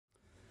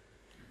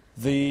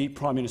The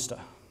Prime Minister.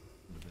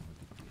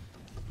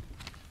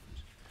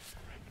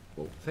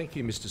 Well, thank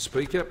you, Mr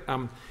Speaker.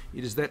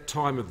 It is that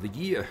time of the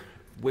year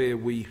where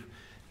we,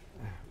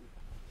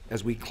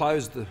 as we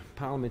close the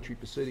parliamentary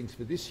proceedings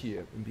for this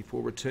year and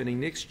before returning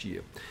next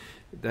year,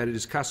 that it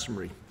is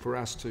customary for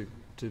us to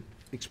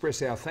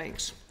express our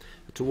thanks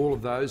to all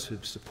of those who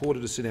have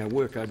supported us in our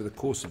work over the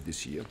course of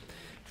this year.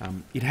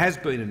 It has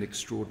been an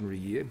extraordinary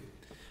year.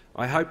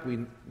 I hope we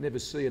never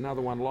see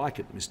another one like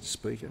it, Mr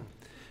Speaker.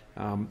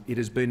 It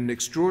has been an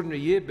extraordinary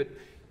year, but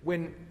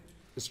when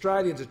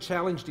Australians are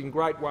challenged in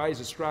great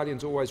ways,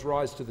 Australians always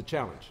rise to the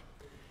challenge.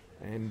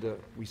 And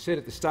we said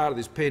at the start of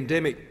this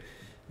pandemic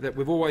that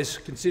we've always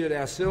considered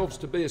ourselves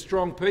to be a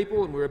strong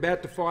people, and we're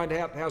about to find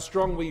out how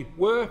strong we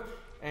were.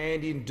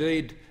 And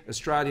indeed,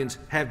 Australians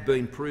have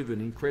been proven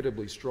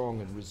incredibly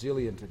strong and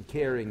resilient and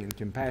caring and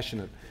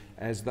compassionate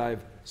as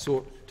they've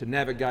sought to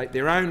navigate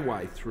their own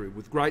way through,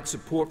 with great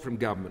support from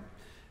government,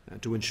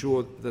 to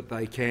ensure that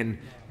they can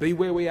be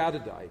where we are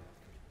today,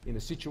 in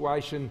a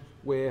situation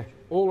where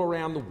all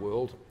around the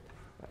world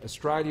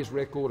Australia's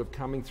record of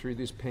coming through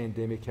this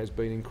pandemic has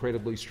been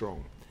incredibly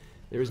strong.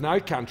 There is no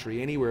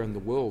country anywhere in the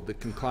world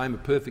that can claim a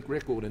perfect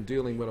record in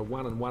dealing with a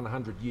 1 in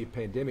 100-year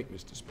pandemic,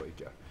 Mr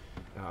Speaker.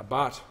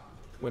 But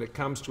when it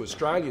comes to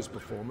Australia's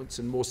performance,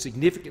 and more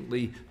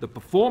significantly the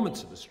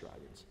performance of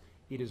Australians,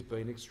 it has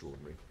been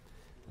extraordinary.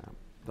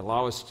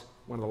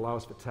 One of the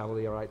lowest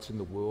fatality rates in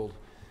the world.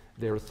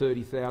 There are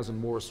 30,000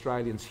 more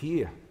Australians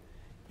here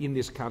in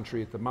this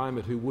country at the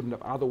moment who wouldn't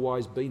have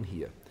otherwise been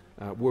here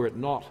were it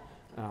not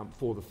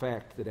for the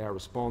fact that our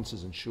response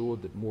has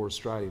ensured that more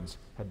Australians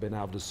have been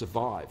able to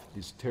survive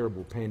this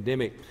terrible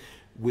pandemic,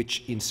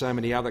 which in so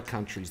many other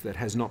countries that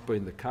has not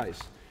been the case,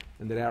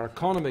 and that our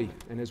economy,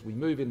 and as we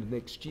move into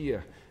next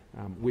year,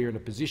 we're in a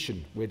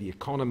position where the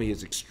economy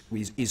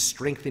is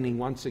strengthening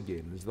once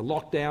again. As the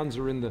lockdowns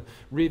are in the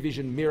rear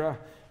vision mirror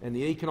and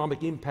the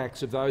economic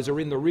impacts of those are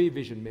in the rear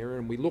vision mirror,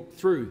 and we look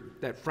through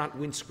that front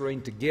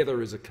windscreen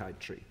together as a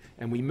country,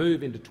 and we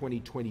move into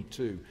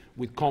 2022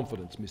 with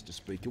confidence, Mr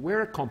Speaker.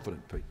 We're a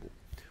confident people.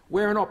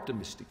 We're an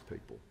optimistic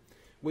people.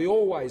 We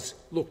always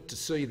look to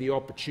see the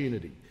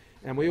opportunity,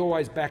 and we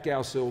always back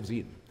ourselves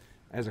in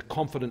as a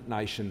confident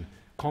nation,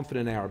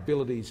 confident in our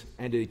abilities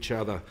and each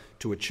other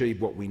to achieve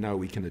what we know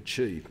we can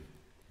achieve.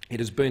 It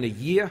has been a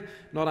year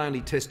not only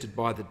tested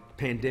by the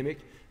pandemic,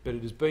 but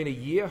it has been a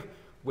year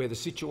where the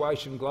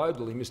situation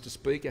globally, Mr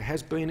Speaker,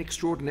 has been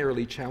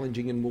extraordinarily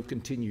challenging and will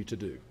continue to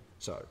do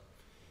so.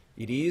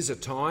 It is a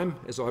time,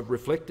 as I've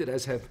reflected,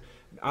 as have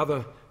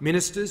other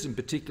ministers, in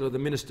particular the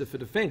Minister for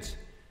Defence,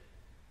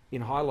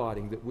 in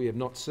highlighting that we have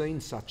not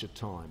seen such a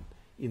time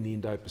in the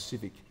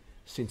Indo-Pacific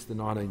since the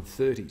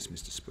 1930s,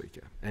 Mr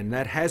Speaker, and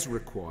that has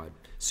required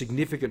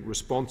significant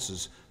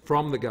responses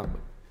from the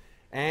government.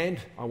 And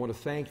I want to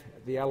thank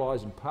the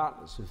allies and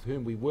partners with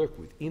whom we work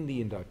with in the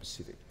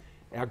Indo-Pacific,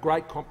 our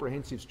great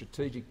comprehensive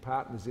strategic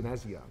partners in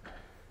ASEAN.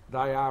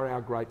 They are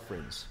our great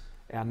friends,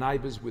 our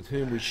neighbours with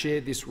whom we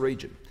share this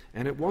region.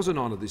 And it was an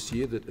honour this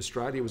year that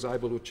Australia was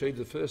able to achieve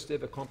the first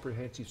ever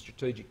comprehensive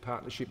strategic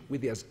partnership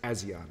with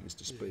ASEAN,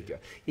 Mr Speaker.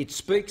 It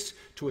speaks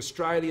to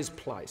Australia's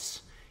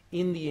place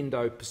in the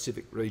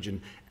Indo-Pacific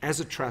region as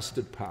a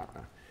trusted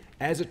partner,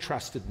 as a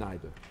trusted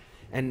neighbour.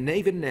 And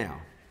even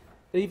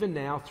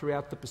now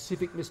throughout the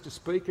Pacific, Mr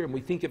Speaker, and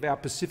we think of our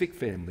Pacific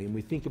family, and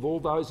we think of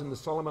all those in the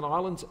Solomon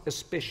Islands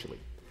especially,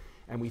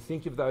 and we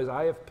think of those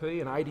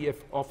AFP and ADF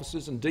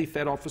officers and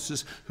DFAT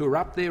officers who are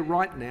up there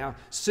right now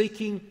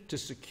seeking to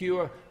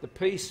secure the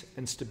peace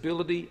and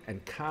stability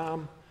and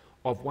calm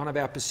of one of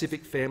our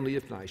Pacific family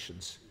of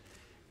nations,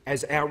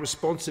 as our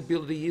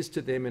responsibility is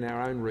to them in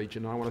our own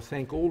region. I want to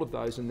thank all of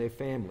those and their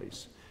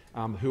families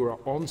who are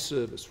on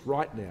service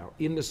right now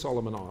in the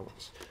Solomon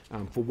Islands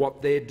for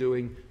what they're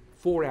doing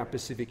for our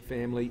Pacific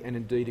family, and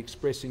indeed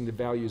expressing the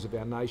values of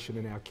our nation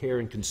and our care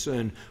and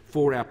concern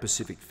for our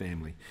Pacific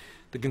family.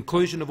 The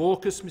conclusion of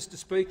AUKUS, Mr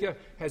Speaker,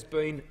 has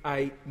been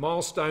a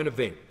milestone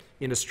event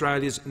in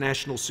Australia's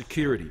national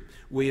security.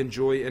 We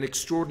enjoy an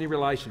extraordinary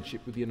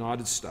relationship with the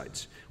United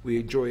States. We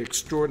enjoy an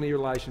extraordinary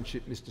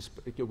relationship, Mr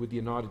Speaker, with the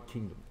United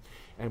Kingdom.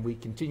 And we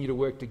continue to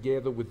work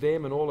together with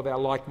them and all of our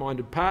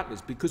like-minded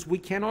partners, because we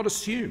cannot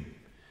assume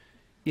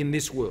in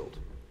this world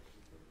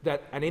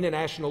that an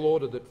international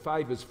order that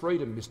favours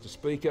freedom, Mr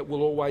Speaker,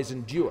 will always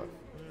endure.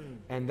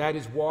 And that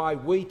is why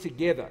we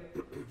together,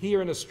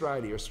 here in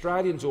Australia,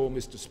 Australians all,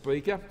 Mr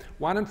Speaker,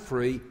 one and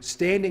free,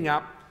 standing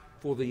up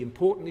for the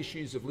important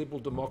issues of liberal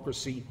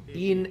democracy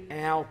in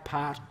our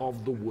part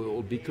of the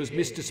world. Because,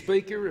 Mr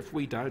Speaker, if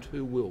we don't,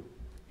 who will?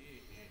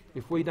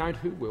 If we don't,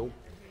 who will?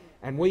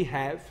 And we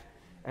have,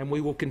 and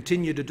we will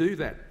continue to do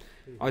that.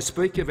 I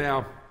speak of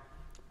our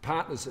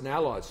partners and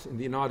allies in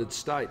the United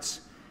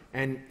States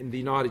and in the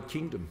United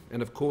Kingdom,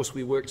 and of course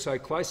we work so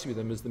closely with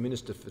them, as the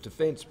Minister for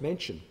Defence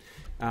mentioned,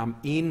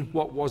 in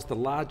what was the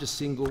largest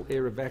single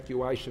air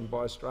evacuation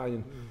by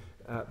Australia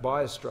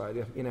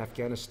in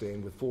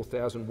Afghanistan, with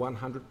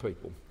 4,100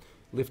 people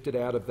lifted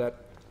out of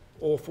that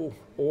awful,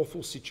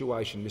 awful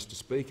situation, Mr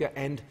Speaker.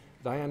 And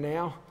they are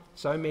now,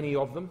 so many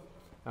of them,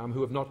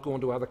 who have not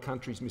gone to other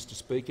countries, Mr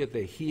Speaker.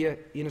 They're here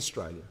in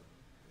Australia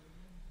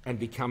and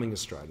becoming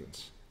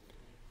Australians.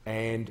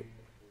 And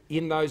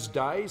in those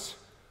days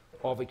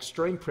of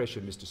extreme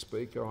pressure, Mr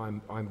Speaker,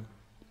 I'm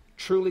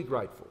truly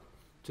grateful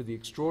to the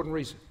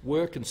extraordinary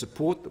work and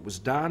support that was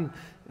done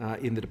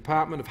in the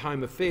Department of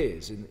Home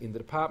Affairs, in the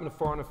Department of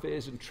Foreign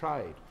Affairs and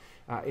Trade,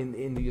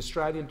 in the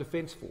Australian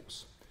Defence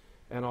Force.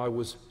 And I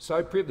was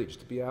so privileged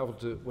to be able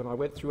to, when I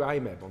went through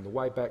AMAB on the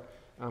way back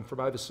from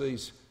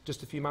overseas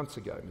just a few months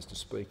ago, Mr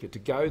Speaker, to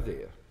go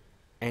there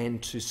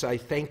and to say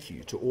thank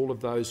you to all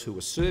of those who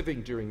were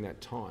serving during that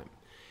time,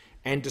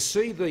 and to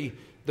see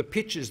the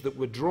pictures that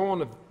were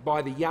drawn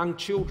by the young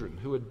children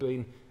who had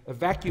been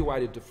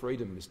evacuated to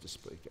freedom, Mr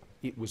Speaker.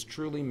 It was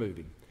truly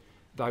moving.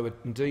 They were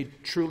indeed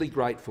truly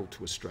grateful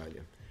to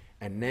Australia.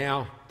 And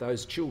now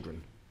those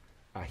children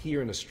are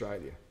here in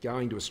Australia,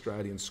 going to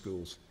Australian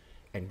schools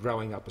and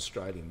growing up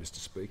Australian, Mr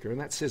Speaker. And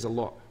that says a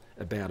lot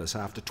about us.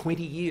 After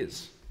 20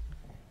 years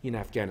in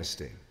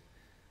Afghanistan,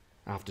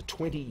 after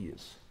 20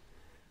 years,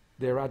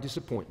 there are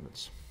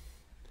disappointments.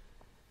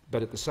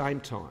 But at the same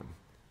time,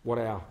 what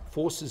our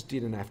forces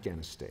did in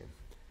Afghanistan,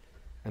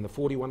 and the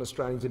 41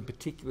 Australians in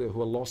particular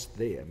who are lost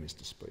there,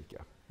 Mr Speaker,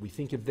 we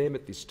think of them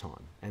at this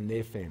time and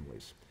their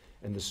families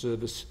and the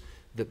service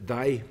that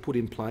they put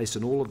in place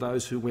and all of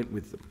those who went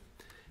with them.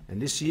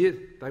 And this year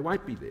they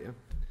won't be there,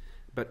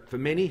 but for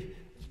many,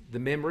 the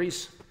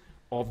memories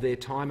of their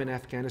time in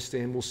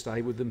Afghanistan will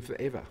stay with them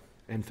forever.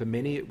 And for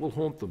many it will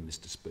haunt them,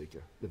 Mr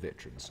Speaker, the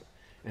veterans.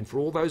 And for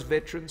all those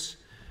veterans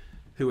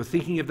who are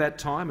thinking of that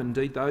time, and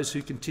indeed those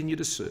who continue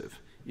to serve,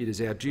 it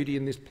is our duty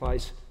in this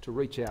place to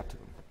reach out to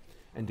them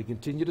and to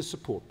continue to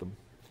support them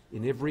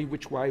in every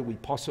which way we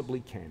possibly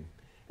can,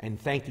 and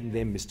thanking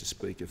them, Mr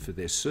Speaker, for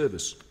their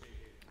service.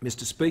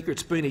 Mr Speaker,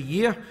 it's been a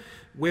year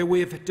where we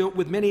have dealt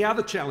with many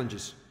other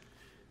challenges.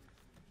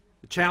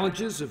 The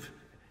challenges of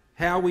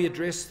how we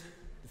address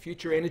the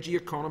future energy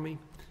economy,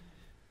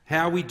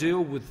 how we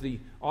deal with the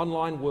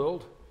online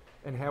world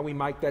and how we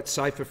make that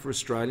safer for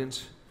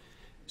Australians,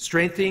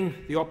 strengthening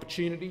the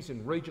opportunities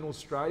in regional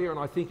Australia, and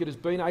I think it has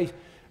been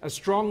a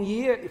strong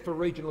year for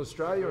regional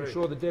Australia. I'm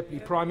sure the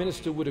Deputy Prime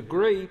Minister would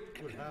agree,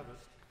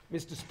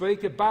 Mr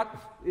Speaker, but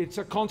it's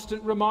a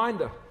constant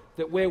reminder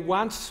that where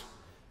once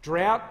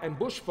drought and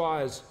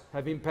bushfires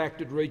have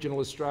impacted regional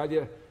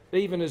Australia,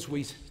 even as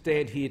we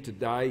stand here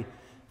today,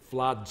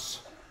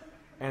 floods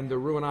and the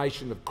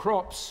ruination of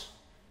crops,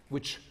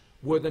 which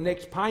were the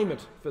next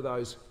payment for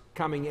those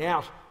coming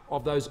out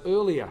of those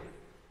earlier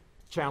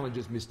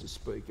challenges, Mr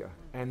Speaker,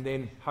 and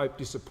then hope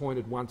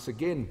disappointed once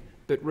again.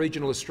 But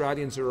regional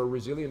Australians are a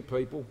resilient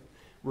people.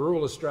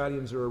 Rural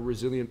Australians are a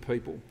resilient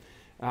people.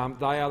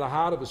 They are the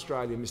heart of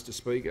Australia, Mr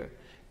Speaker,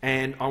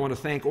 and I want to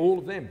thank all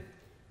of them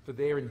for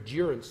their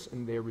endurance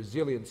and their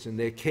resilience and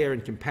their care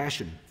and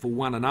compassion for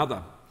one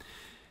another.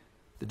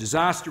 The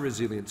disaster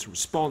resilience,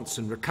 response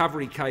and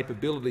recovery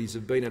capabilities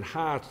have been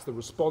enhanced. The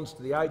response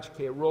to the Aged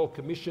Care Royal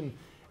Commission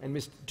and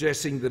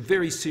addressing the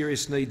very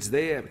serious needs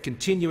there,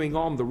 continuing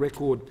on the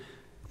record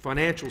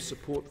financial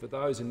support for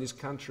those in this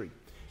country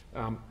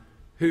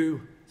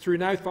who, through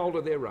no fault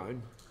of their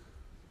own,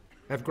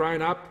 have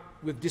grown up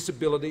with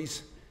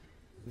disabilities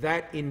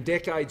that in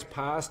decades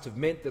past have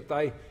meant that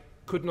they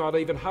could not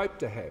even hope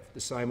to have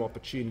the same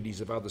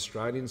opportunities of other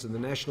Australians, and the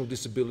National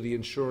Disability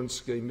Insurance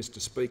Scheme, Mr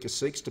Speaker,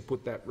 seeks to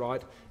put that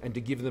right and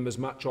to give them as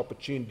much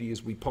opportunity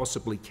as we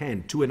possibly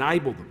can, to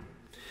enable them.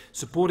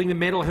 Supporting the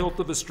mental health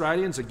of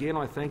Australians, again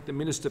I thank the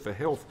Minister for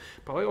Health,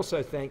 but I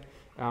also thank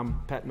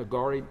Pat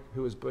McGorry,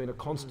 who has been a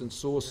constant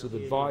source of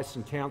advice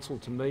and counsel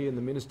to me and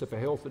the Minister for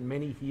Health and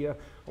many here.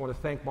 I want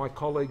to thank my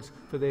colleagues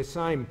for their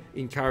same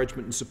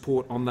encouragement and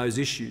support on those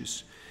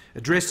issues.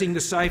 Addressing the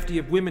safety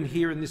of women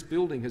here in this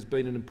building has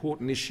been an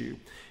important issue,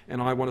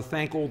 and I want to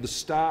thank all the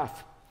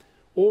staff,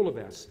 all of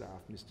our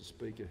staff, Mr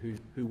Speaker,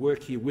 who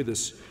work here with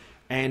us,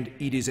 and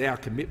it is our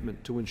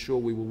commitment to ensure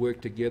we will work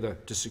together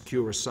to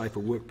secure a safer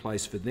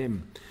workplace for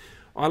them.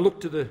 I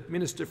look to the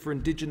Minister for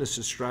Indigenous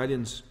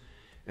Australians,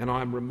 and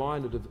I am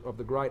reminded of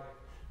the great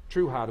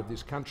true heart of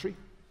this country,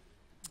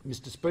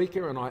 Mr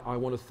Speaker, and I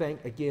want to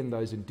thank again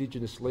those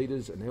Indigenous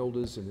leaders and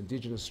elders and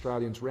Indigenous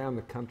Australians around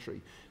the country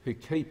who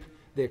keep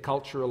their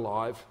culture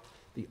alive,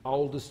 the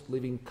oldest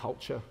living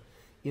culture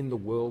in the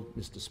world,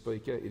 Mr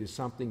Speaker. It is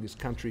something this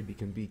country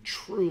can be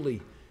truly,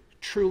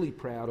 truly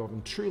proud of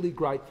and truly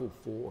grateful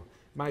for.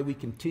 May we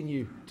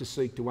continue to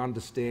seek to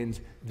understand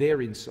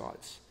their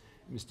insights,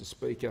 Mr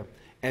Speaker,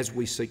 as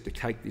we seek to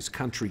take this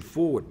country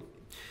forward.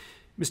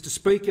 Mr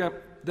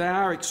Speaker, they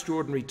are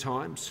extraordinary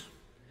times.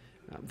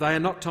 They are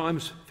not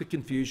times for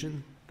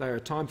confusion. They are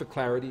a time for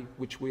clarity,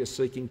 which we are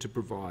seeking to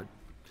provide.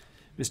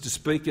 Mr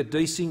Speaker,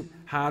 decent,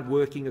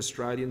 hard-working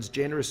Australians,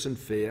 generous and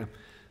fair,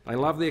 they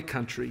love their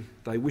country,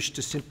 they wish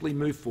to simply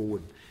move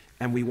forward,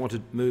 and we want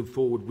to move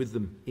forward with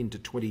them into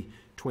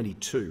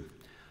 2022.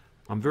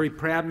 I'm very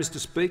proud, Mr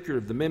Speaker,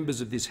 of the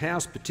members of this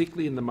House,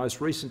 particularly in the most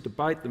recent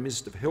debate the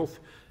Minister of Health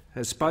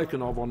has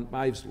spoken of on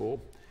Maves Law.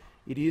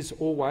 It is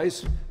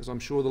always, as I'm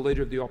sure the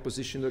Leader of the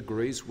Opposition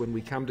agrees, when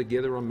we come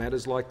together on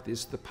matters like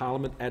this, the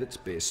Parliament at its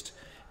best,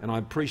 and I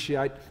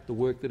appreciate the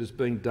work that has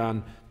been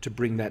done to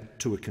bring that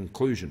to a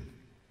conclusion.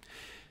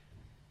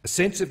 A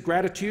sense of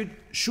gratitude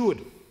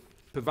should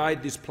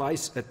pervade this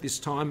place at this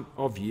time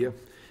of year.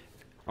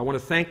 I want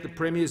to thank the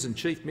Premiers and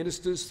Chief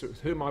Ministers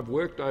with whom I've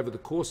worked over the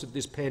course of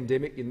this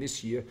pandemic in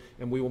this year,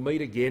 and we will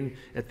meet again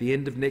at the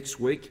end of next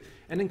week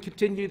and then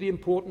continue the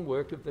important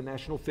work of the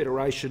National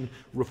Federation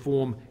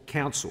Reform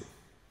Council.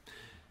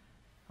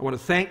 I want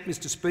to thank,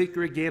 Mr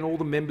Speaker, again all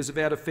the members of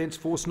our Defence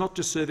Force, not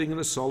just serving in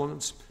the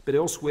Solomons but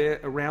elsewhere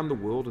around the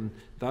world, and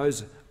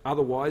those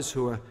otherwise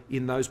who are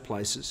in those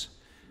places.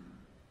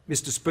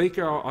 Mr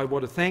Speaker, I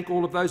want to thank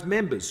all of those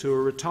members who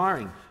are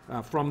retiring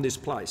from this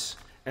place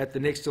at the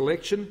next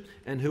election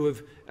and who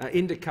have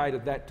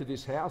indicated that to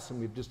this House, and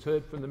we've just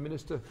heard from the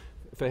Minister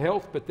for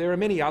Health, but there are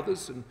many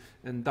others,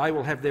 and they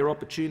will have their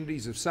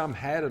opportunities if some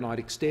had, and I'd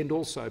extend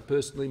also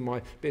personally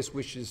my best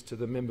wishes to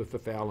the member for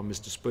Fowler,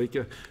 Mr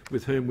Speaker,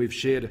 with whom we've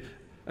shared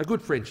a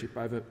good friendship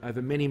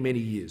over many, many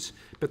years.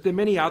 But there are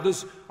many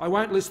others. I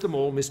won't list them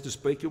all, Mr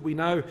Speaker. We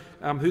know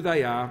who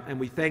they are, and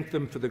we thank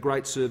them for the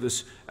great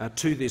service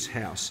to this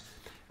House.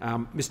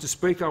 Mr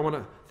Speaker, I want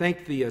to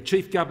thank the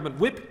Chief Government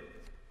Whip,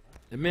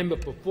 a member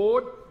for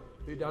Ford,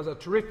 who does a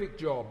terrific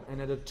job,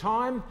 and at a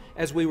time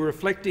as we were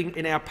reflecting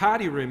in our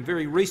party room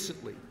very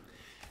recently.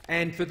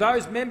 And for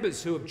those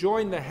members who have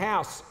joined the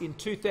House in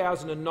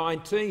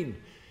 2019,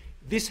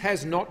 this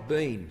has not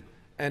been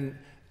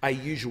a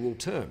usual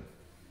term.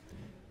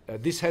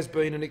 This has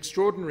been an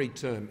extraordinary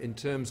term in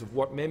terms of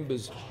what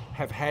members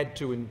have had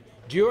to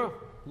endure: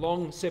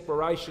 long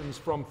separations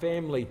from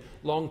family,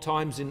 long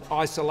times in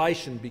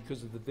isolation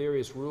because of the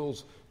various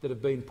rules that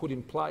have been put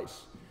in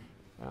place.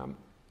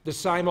 The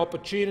same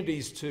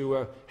opportunities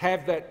to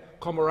have that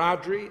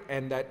camaraderie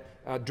and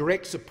that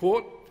direct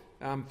support,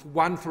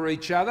 one for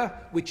each other,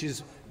 which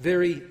is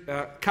very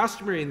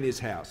customary in this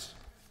House.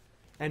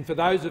 And for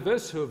those of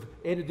us who have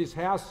entered this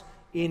House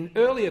in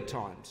earlier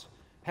times,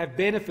 have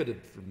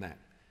benefited from that.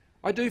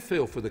 I do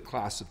feel for the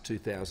class of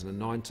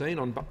 2019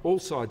 on all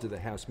sides of the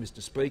House,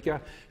 Mr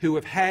Speaker, who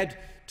have had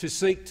to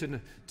seek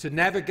to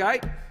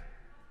navigate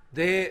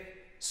their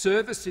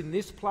service in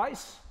this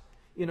place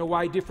in a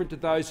way different to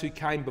those who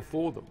came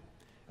before them,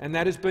 and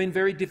that has been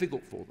very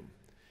difficult for them.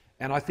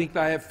 And I think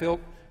they have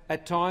felt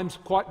at times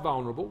quite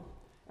vulnerable,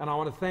 and I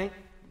want to thank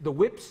the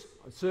whips,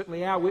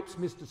 certainly our whips,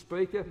 Mr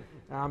Speaker,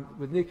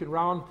 with Nick and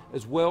Rowan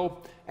as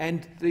well,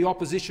 and the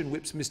opposition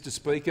whips, Mr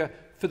Speaker,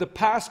 for the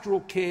pastoral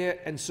care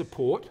and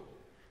support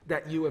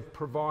that you have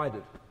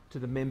provided to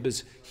the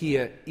members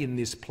here in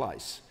this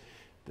place.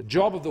 The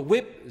job of the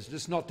whip is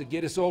just not to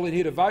get us all in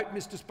here to vote,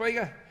 Mr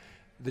Speaker.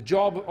 The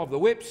job of the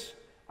whips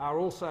are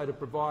also to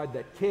provide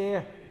that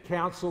care,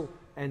 counsel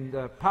and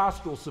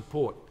pastoral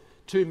support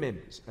to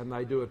members, and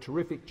they do a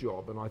terrific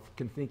job, and I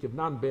can think of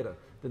none better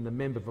than the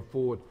member for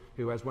Ford,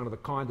 who has one of the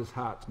kindest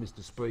hearts,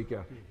 Mr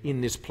Speaker, in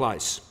this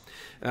place.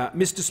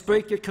 Mr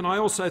Speaker, can I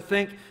also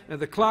thank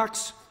the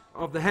clerks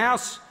of the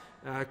House.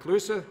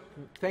 Clarissa,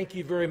 thank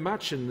you very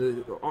much,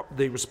 and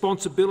the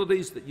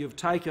responsibilities that you've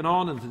taken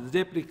on, and to the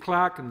Deputy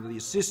Clerk and the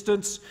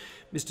assistants.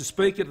 Mr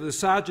Speaker, to the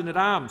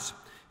Sergeant-at-Arms,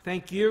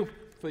 thank you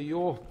for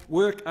your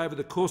work over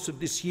the course of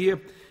this year.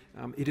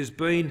 It has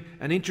been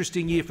an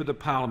interesting year for the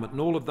Parliament,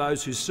 and all of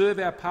those who serve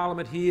our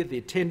Parliament here, the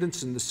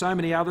attendants and so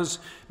many others.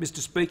 Mr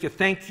Speaker,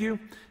 thank you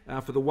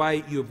for the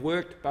way you have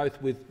worked,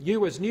 both with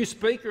you as new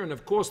Speaker and,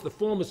 of course, the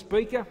former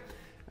Speaker,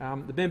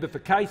 the member for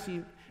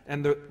Casey,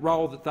 and the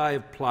role that they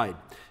have played.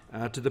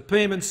 To the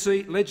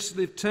PM&C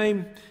legislative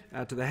team,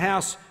 to the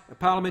House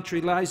parliamentary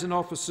liaison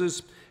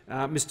officers,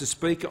 Mr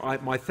Speaker,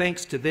 my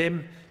thanks to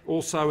them,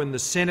 also in the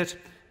Senate,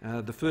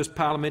 the First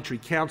Parliamentary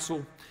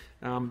Council,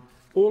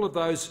 all of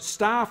those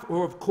staff who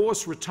are, of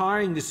course,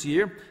 retiring this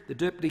year. The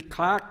Deputy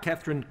Clerk,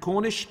 Catherine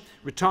Cornish,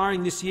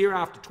 retiring this year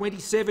after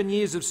 27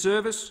 years of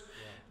service.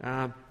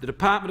 The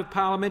Department of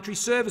Parliamentary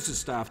Services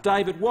staff,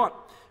 David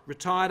Watt,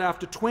 retired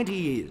after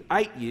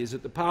 8 years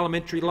at the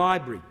Parliamentary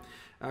Library.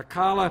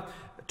 Carla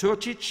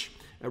Turcic,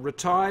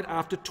 retired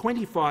after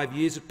 25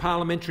 years at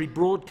Parliamentary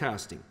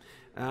Broadcasting.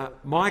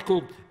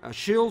 Michael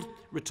Schild,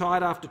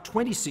 retired after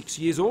 26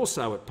 years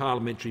also at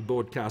Parliamentary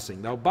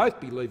Broadcasting. They'll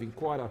both be leaving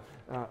quite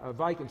a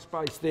vacant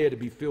space there to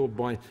be filled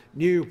by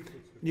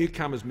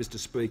newcomers, Mr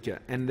Speaker.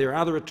 And there are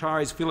other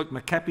retirees: Philip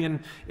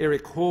McCapian,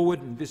 Eric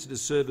Horwood in Visitor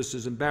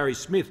Services, and Barry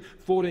Smith,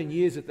 14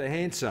 years at the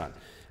Hansard.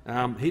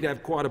 He'd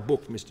have quite a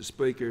book, Mr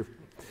Speaker,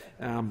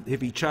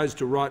 if he chose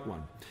to write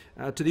one.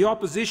 To the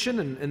opposition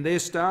and their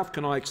staff,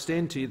 can I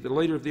extend to you, the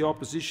Leader of the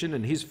Opposition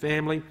and his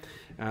family,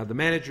 the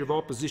Manager of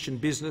Opposition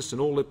Business and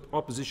all the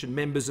opposition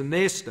members and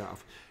their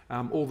staff,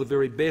 all the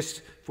very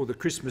best for the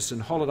Christmas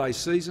and holiday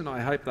season. I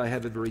hope they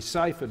have a very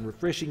safe and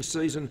refreshing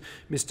season,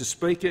 Mr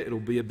Speaker. It will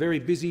be a very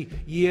busy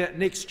year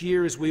next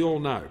year, as we all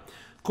know.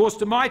 Of course,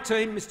 to my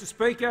team, Mr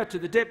Speaker, to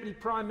the Deputy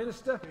Prime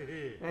Minister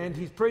and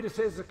his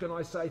predecessor, can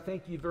I say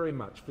thank you very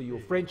much for your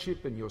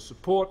friendship and your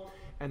support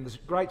and the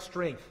great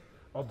strength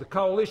of the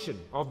coalition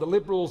of the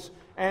Liberals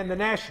and the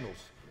Nationals.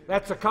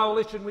 That's a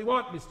coalition we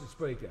want, Mr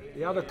Speaker.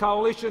 The other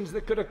coalitions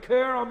that could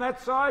occur on that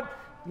side,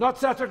 Not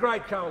such a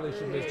great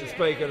coalition, Mr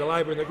Speaker, the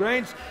Labor and the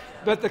Greens,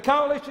 but the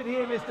coalition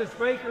here, Mr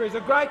Speaker, is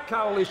a great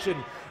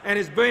coalition and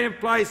has been in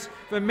place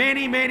for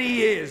many, many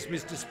years,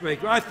 Mr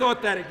Speaker. I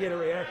thought that'd get a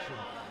reaction.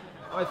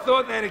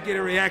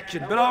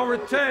 But I'll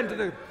return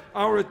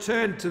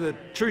to the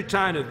true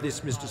tone of this,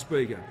 Mr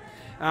Speaker.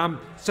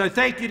 So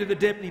thank you to the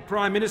Deputy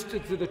Prime Minister,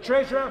 to the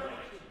Treasurer,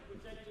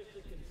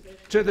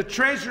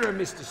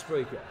 Mr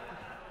Speaker.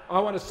 I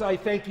want to say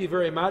thank you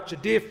very much. A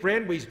dear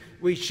friend.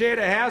 We shared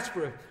a house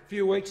for a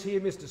few weeks here,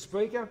 Mr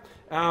Speaker,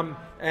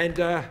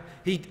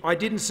 I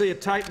didn't see a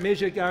tape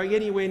measure going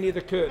anywhere near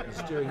the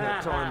curtains during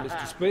that time,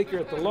 Mr Speaker,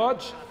 at the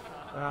Lodge.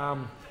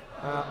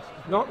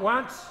 Not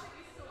once.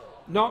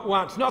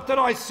 Not that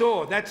I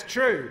saw. That's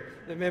true,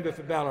 the member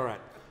for Ballarat.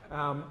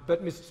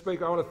 But, Mr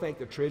Speaker, I want to thank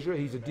the Treasurer.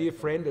 He's a dear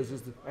friend,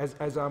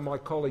 as are my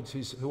colleagues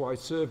who I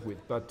serve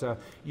with. But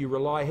you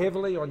rely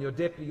heavily on your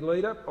Deputy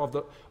Leader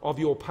of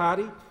your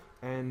party,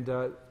 and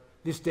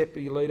this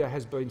Deputy Leader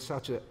has been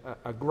such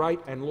a great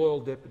and loyal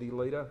Deputy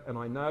Leader, and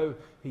I know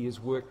he has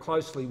worked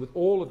closely with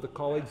all of the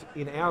colleagues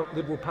in our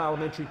Liberal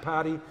Parliamentary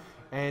Party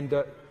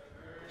and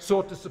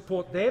sought to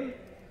support them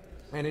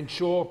and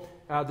ensure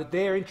that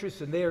their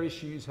interests and their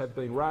issues have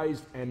been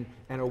raised and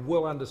are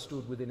well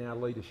understood within our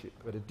leadership.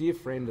 But a dear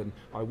friend, and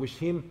I wish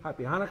him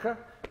Happy Hanukkah,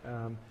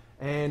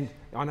 and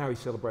I know he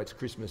celebrates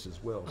Christmas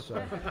as well.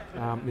 So,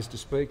 Mr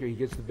Speaker, he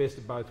gets the best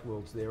of both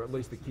worlds there, at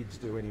least the kids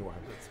do anyway.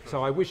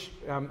 So I wish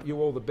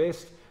you all the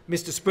best.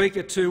 Mr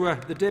Speaker, to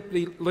the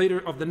Deputy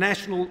Leader of the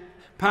National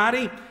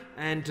Party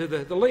and to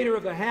the Leader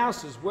of the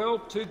House as well,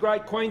 two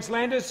great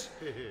Queenslanders.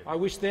 I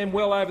wish them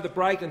well over the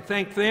break and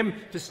thank them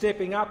for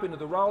stepping up into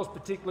the roles,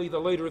 particularly the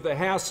Leader of the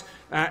House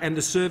and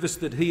the service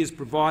that he is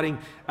providing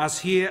us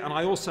here. And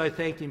I also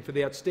thank him for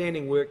the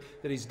outstanding work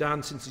that he's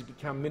done since he's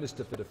become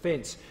Minister for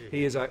Defence.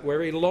 He is a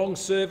very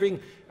long-serving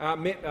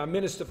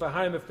Minister for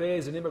Home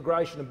Affairs and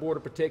Immigration and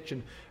Border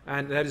Protection,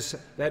 and that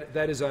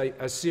is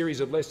a series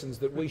of lessons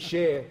that we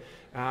share.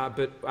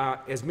 But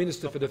as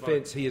Minister for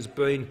Defence, he has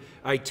been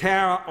a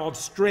tower of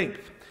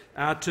strength.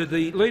 To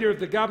the Leader of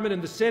the Government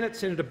in the Senate,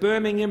 Senator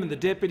Birmingham, and the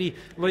Deputy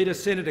Leader,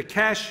 Senator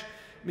Cash,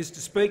 Mr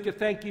Speaker,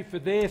 thank you for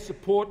their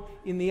support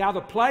in the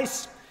other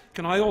place.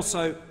 Can I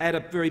also add a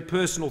very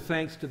personal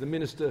thanks to the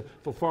Minister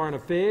for Foreign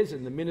Affairs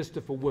and the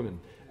Minister for Women,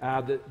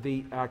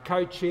 the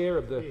co-chair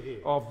of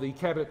the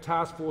Cabinet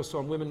Task Force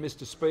on Women,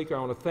 Mr Speaker. I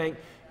want to thank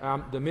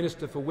the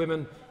Minister for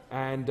Women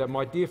and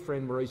my dear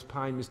friend Maurice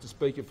Payne, Mr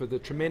Speaker, for the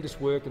tremendous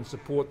work and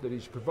support that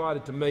he's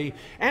provided to me,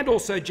 and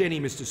also Jenny,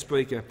 Mr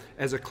Speaker,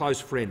 as a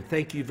close friend.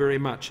 Thank you very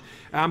much.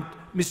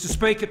 Mr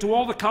Speaker, to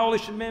all the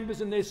coalition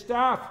members and their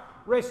staff,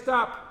 rest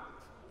up,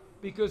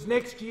 because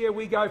next year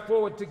we go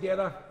forward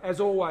together, as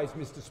always,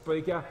 Mr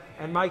Speaker,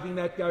 and making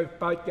that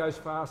boat goes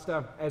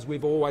faster, as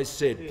we've always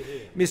said.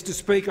 Mr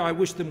Speaker, I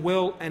wish them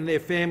well and their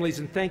families,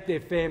 and thank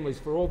their families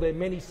for all their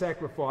many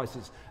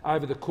sacrifices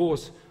over the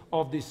course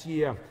of this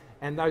year.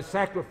 And those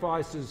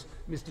sacrifices,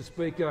 Mr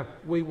Speaker,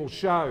 we will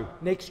show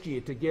next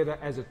year together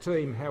as a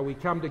team how we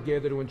come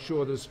together to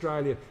ensure that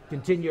Australia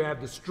continue to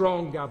have the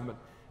strong government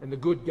and the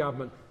good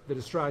government that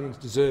Australians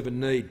deserve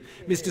and need.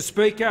 Mr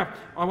Speaker,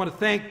 I want to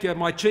thank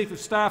my Chief of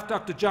Staff,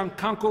 Dr John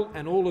Kunkel,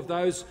 and all of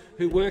those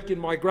who work in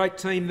my great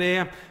team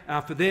there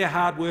for their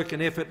hard work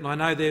and effort, and I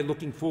know they're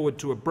looking forward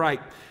to a break.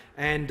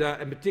 And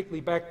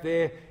particularly back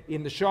there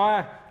in the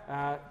Shire,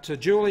 to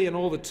Julie and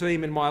all the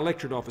team in my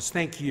electorate office,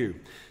 thank you.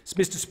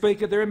 Mr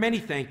Speaker, there are many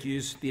thank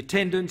yous: the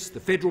attendants, the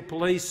Federal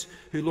Police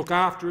who look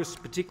after us,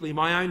 particularly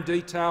my own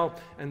detail,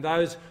 and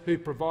those who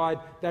provide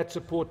that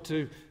support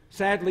to,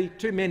 sadly,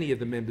 too many of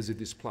the members of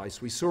this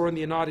place. We saw in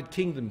the United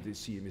Kingdom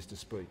this year, Mr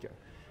Speaker,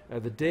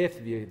 the death,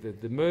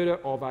 the murder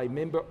of a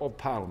Member of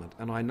Parliament,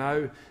 and I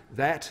know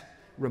that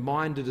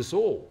reminded us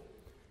all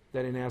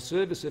that in our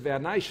service of our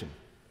nation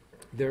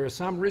there are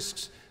some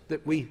risks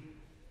that we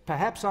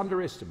perhaps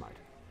underestimate.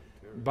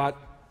 But,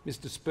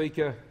 Mr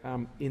Speaker,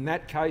 in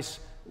that case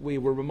we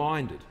were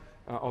reminded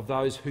of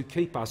those who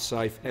keep us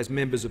safe as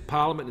members of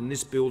Parliament in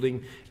this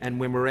building and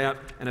when we're out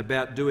and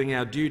about doing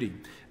our duty.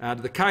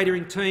 To the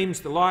catering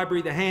teams, the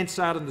library, the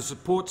Hansard and the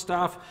support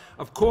staff,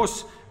 of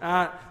course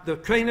the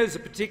cleaners,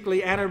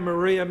 particularly Anna and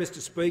Maria,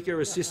 Mr Speaker,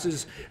 her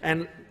sisters,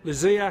 and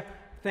Lizia,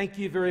 thank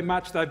you very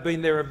much. They've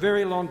been there a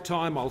very long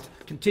time. I'll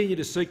continue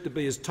to seek to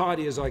be as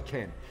tidy as I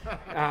can.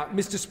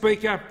 Mr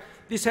Speaker,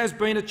 this has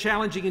been a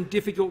challenging and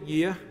difficult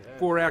year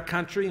for our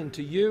country, and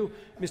to you,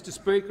 Mr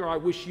Speaker, I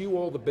wish you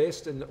all the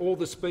best, and all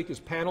the Speaker's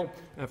panel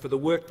for the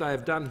work they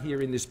have done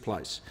here in this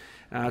place.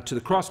 To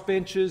the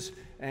crossbenchers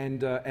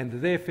and to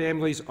their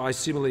families, I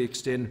similarly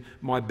extend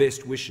my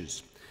best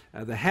wishes.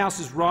 The House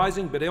is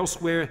rising, but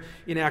elsewhere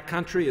in our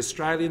country,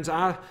 Australians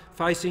are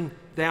facing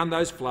down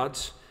those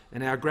floods,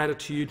 and our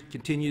gratitude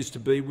continues to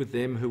be with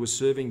them who are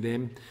serving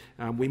them.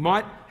 We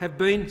might have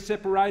been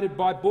separated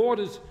by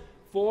borders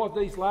for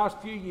these last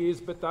few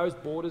years, but those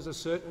borders are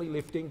certainly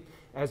lifting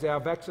as our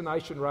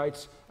vaccination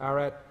rates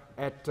are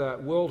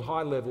at world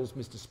high levels,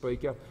 Mr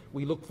Speaker.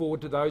 We look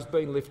forward to those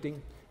being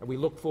lifting, and we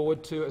look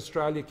forward to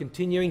Australia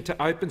continuing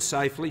to open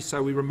safely,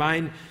 so we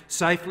remain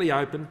safely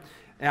open.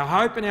 Our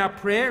hope and our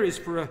prayer is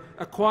for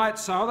a quiet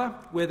Sala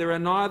where there are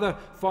neither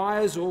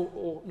fires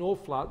nor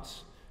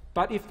floods.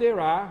 But if there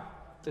are,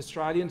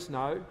 Australians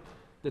know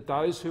that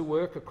those who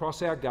work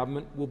across our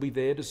government will be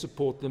there to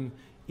support them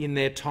in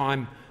their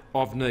time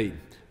of need.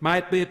 May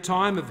it be a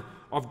time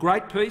of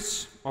great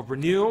peace, of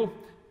renewal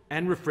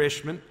and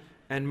refreshment,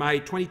 and may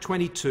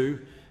 2022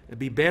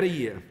 be a better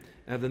year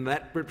than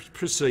that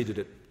preceded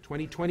it.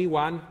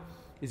 2021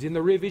 is in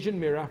the rear vision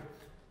mirror.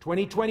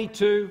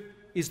 2022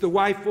 is the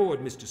way forward,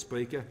 Mr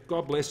Speaker.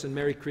 God bless and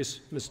Merry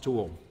Christmas to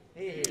all.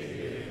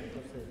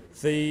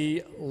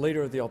 The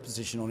Leader of the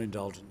Opposition on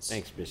indulgence.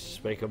 Thanks, Mr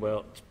Speaker.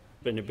 Well, it's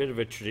been a bit of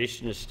a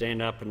tradition to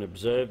stand up and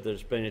observe that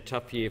it's been a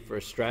tough year for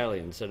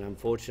Australians, and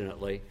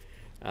unfortunately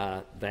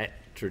that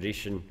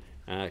tradition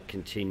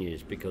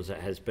continues because it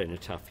has been a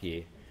tough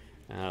year.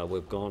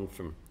 We've gone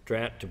from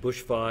drought to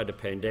bushfire to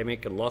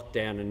pandemic and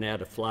lockdown and now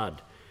to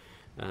flood.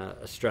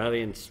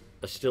 Australians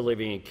are still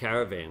living in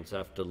caravans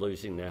after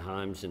losing their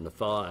homes in the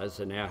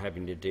fires and now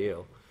having to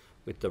deal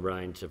with the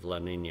rains of La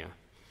Nina.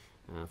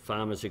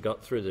 Farmers who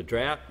got through the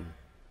drought, and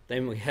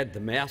then we had the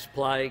mouse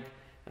plague.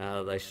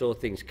 They saw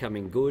things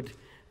coming good,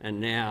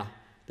 and now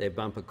their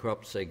bumper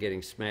crops are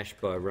getting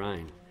smashed by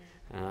rain.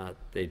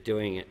 They're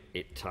doing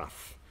it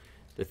tough.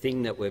 The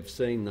thing that we've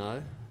seen,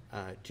 though,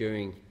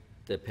 during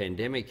the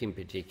pandemic in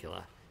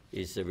particular,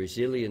 is the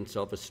resilience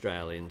of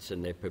Australians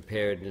and their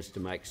preparedness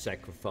to make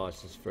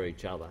sacrifices for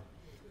each other,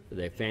 for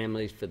their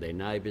families, for their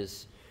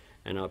neighbours.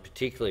 And I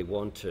particularly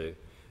want to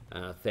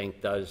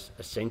thank those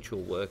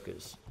essential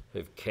workers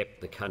who've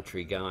kept the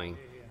country going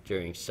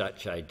during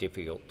such a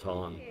difficult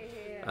time.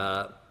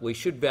 We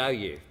should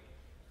value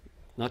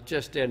not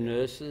just our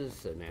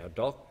nurses and our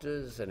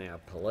doctors and our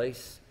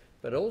police,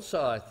 but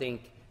also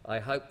I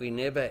hope we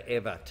never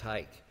ever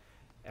take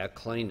our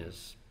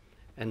cleaners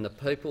and the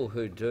people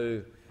who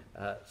do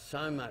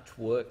so much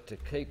work to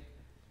keep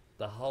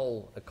the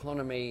whole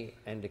economy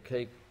and to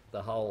keep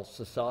the whole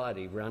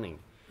society running.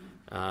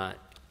 I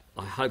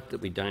hope that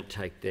we don't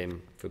take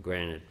them for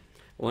granted.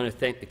 I want to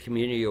thank the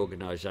community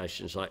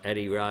organisations like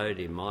Addy Road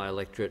in my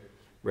electorate,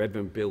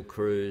 Reverend Bill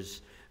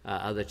Cruz,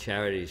 other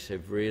charities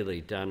have really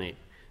done it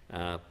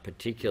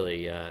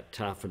particularly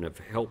tough and have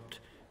helped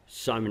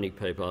so many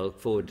people. I look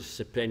forward to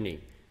spending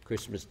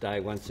Christmas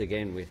Day once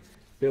again with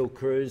Bill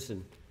Cruz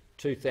and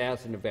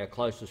 2,000 of our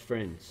closest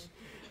friends.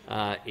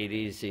 It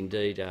is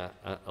indeed a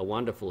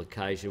wonderful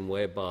occasion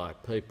whereby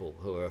people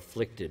who are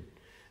afflicted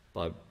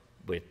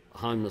with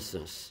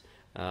homelessness,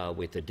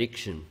 with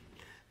addiction,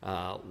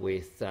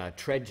 with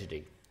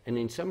tragedy, and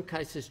in some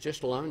cases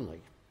just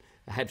lonely,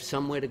 have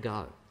somewhere to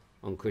go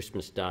on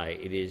Christmas Day.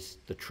 It is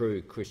the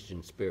true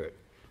Christian spirit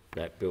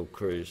that Bill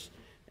Cruz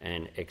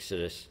and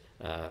Exodus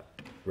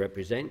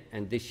represent,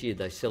 and this year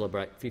they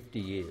celebrate 50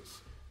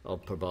 years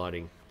of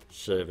providing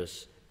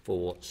service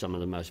for some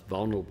of the most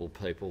vulnerable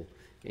people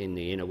in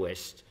the inner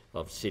west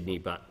of Sydney,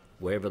 but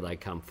wherever they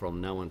come from,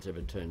 no one's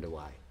ever turned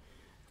away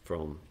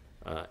from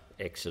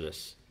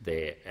Exodus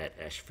there at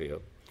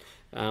Ashfield.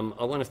 I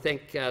want to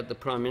thank the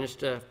Prime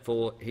Minister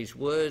for his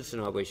words,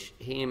 and I wish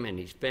him and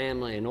his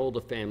family and all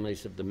the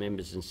families of the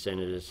members and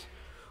senators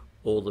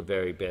all the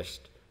very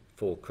best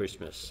for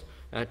Christmas.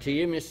 To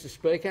you, Mr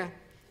Speaker,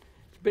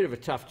 it's a bit of a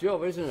tough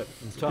job, isn't it,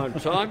 from time to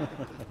time?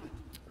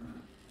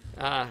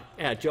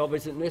 Our job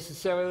isn't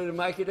necessarily to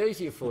make it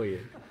easier for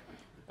you,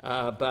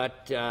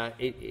 but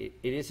it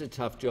is a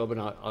tough job, and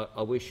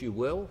I wish you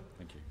well.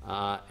 Thank you.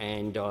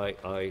 And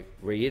I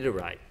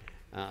reiterate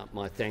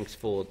my thanks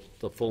for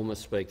the former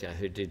Speaker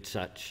who did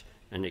such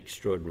an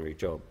extraordinary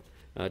job.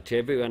 To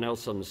everyone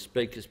else on the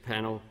Speaker's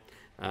panel,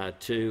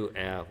 to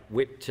our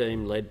whip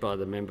team led by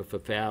the member for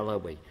Fowler,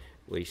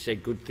 we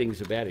said good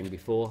things about him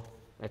before.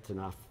 That's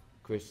enough,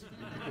 Chris.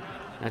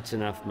 That's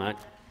enough, mate.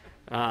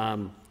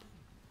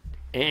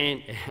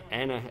 And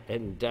Anna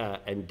and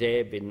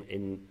Deb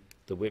in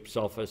the whip's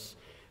office,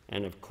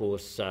 and of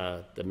course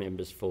the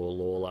members for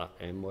Lawler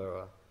and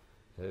Werra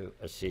who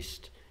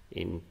assist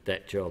in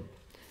that job.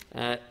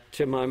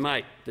 To my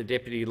mate, the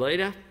Deputy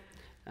Leader,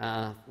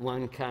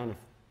 one can't have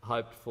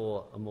hoped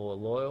for a more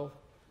loyal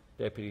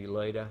Deputy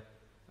Leader,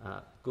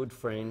 good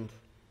friend,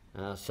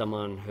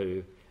 someone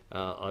who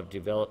I've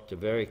developed a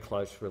very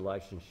close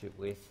relationship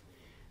with,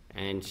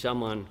 and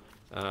someone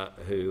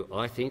who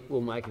I think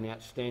will make an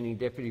outstanding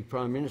Deputy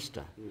Prime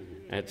Minister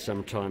at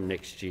some time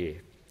next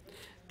year.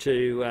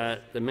 To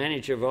the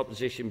Manager of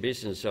Opposition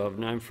Business, who I've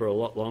known for a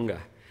lot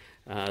longer,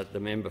 the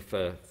member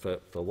for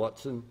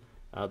Watson,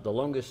 the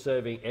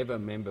longest-serving ever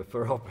member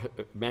for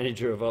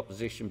Manager of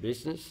Opposition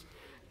Business.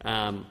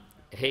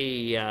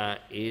 He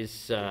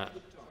is a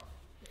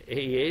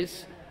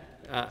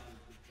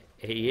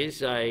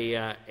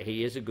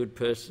good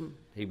person.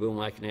 He will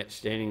make an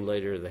outstanding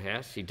Leader of the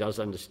House. He does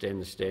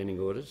understand the standing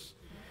orders,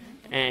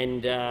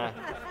 and I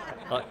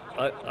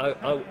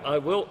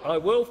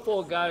will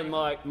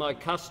forego my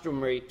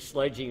customary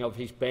sledging of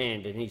his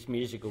band and his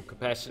musical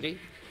capacity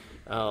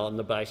on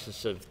the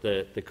basis of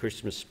the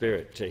Christmas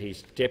spirit. To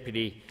his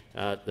deputy,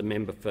 the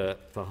member for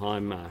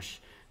Hindmarsh,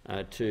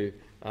 to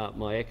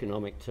my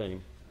economic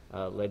team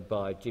led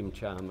by Jim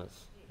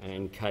Chalmers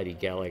and Katie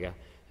Gallagher,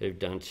 who've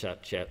done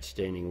such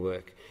outstanding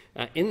work.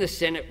 In the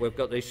Senate, we've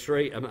got these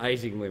three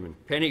amazing women: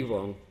 Penny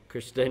Wong,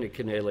 Christina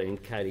Keneally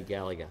and Katie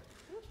Gallagher.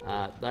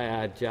 They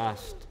are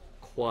just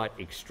quite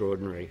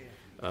extraordinary,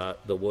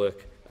 the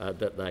work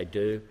that they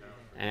do.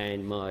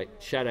 And my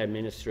shadow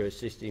minister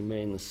assisting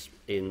me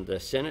in the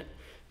Senate,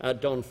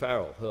 Don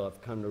Farrell, who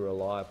I've come to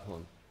rely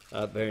upon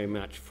very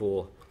much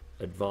for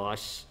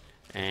advice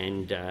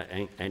and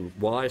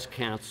wise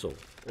counsel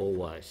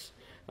always.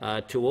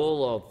 To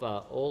all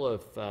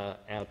of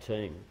our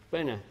team, it's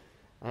been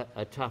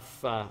a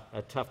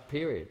tough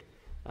period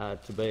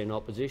to be in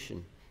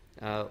opposition.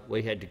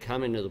 We had to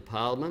come into the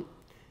parliament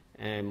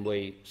and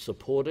we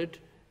supported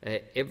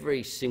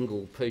every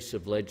single piece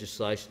of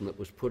legislation that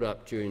was put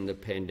up during the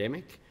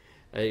pandemic,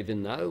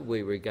 even though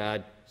we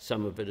regard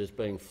some of it as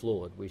being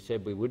flawed. We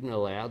said we wouldn't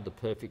allow the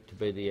perfect to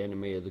be the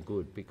enemy of the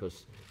good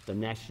because the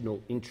national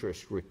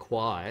interest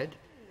required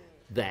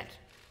that.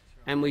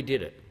 And we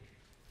did it.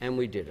 And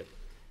we did it.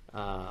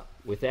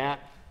 Without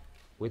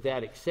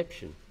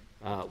exception,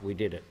 we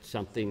did it,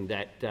 something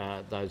that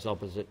those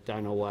opposite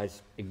don't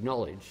always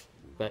acknowledge,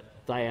 but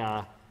they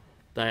are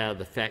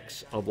the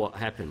facts of what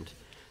happened.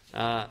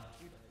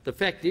 The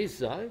fact is,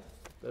 though,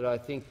 that I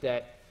think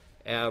that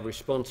our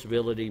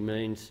responsibility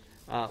means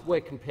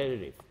we're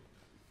competitive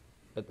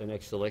at the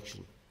next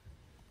election.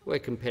 We're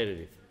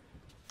competitive.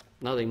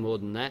 Nothing more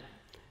than that.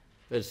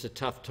 But it's a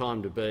tough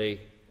time to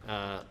be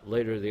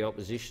Leader of the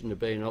Opposition, to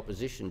be in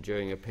opposition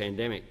during a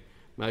pandemic.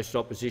 Most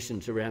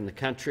oppositions around the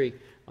country,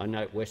 I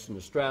note Western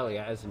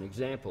Australia as an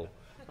example,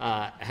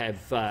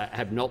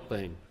 have not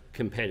been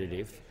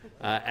competitive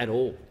at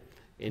all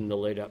in the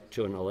lead-up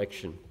to an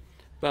election.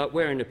 But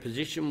we're in a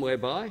position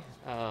whereby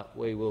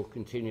we will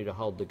continue to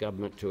hold the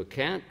government to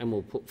account and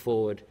will put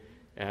forward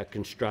our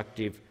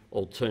constructive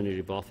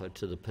alternative offer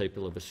to the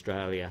people of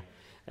Australia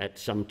at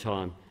some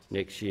time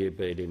next year,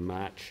 be it in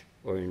March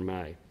or in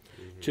May.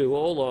 To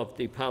all of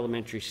the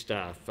parliamentary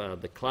staff,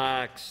 the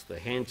clerks, the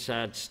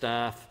Hansard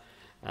staff,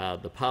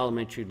 the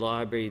Parliamentary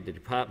Library, the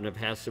Department of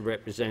House of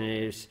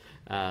Representatives,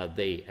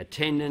 the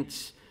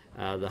attendants,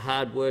 the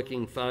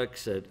hard-working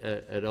folks at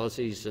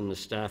Aussies and the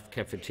staff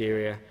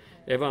cafeteria,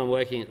 everyone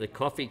working at the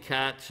coffee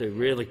carts who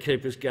really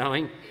keep us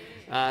going,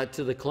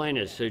 to the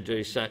cleaners who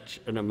do such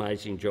an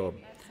amazing job.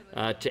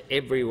 To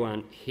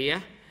everyone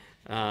here,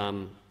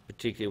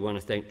 particularly want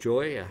to thank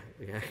Joy, a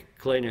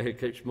cleaner who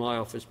keeps my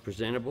office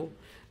presentable.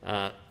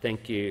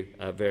 Thank you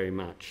very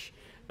much.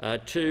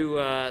 To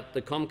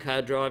the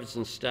Comcar drivers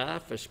and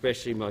staff,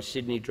 especially my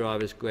Sydney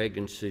drivers Greg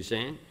and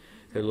Suzanne,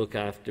 who look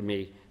after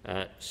me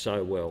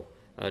so well.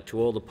 To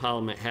all the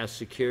Parliament House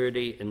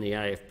security and the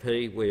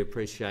AFP, we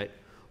appreciate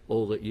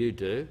all that you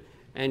do.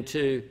 And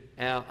to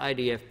our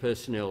ADF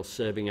personnel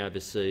serving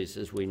overseas,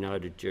 as we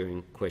noted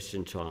during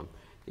question time,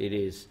 it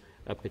is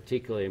a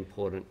particularly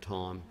important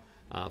time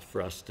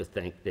for us to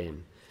thank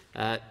them.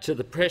 To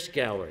the press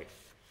gallery,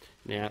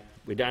 now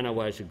we don't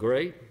always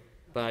agree,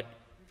 but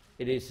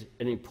it is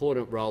an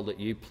important role that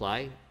you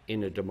play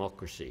in a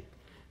democracy,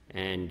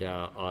 and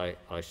I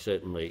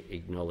certainly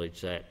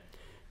acknowledge that.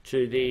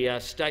 To the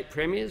state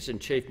premiers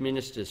and chief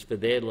ministers for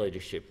their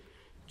leadership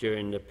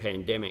during the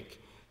pandemic,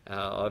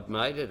 I've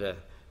made it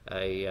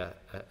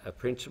a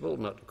principle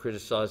not to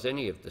criticise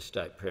any of the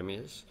state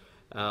premiers.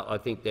 I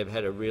think they've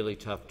had a really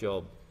tough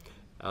job,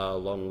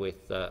 along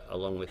with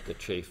the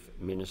chief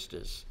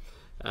ministers.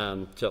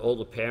 To all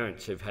the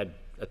parents who've had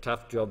a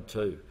tough job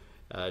too,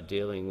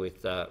 dealing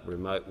with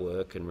remote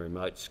work and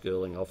remote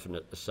schooling, often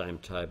at the same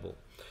table.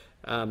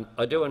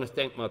 I do want to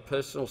thank my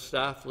personal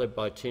staff, led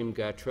by Tim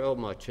Gartrell,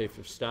 my Chief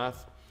of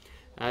Staff.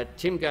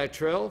 Tim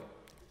Gartrell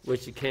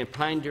was the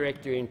campaign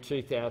director in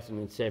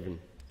 2007.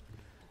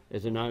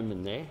 There's an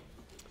omen there.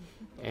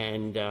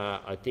 And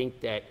I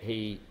think that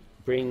he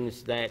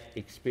brings that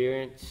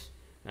experience,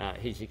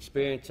 his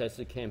experience as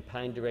the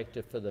campaign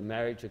director for the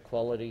marriage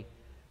equality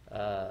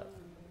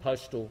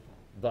postal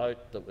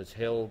vote that was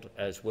held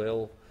as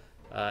well.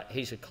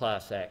 He's a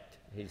class act.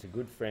 He's a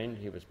good friend.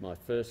 He was my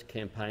first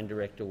campaign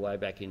director way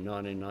back in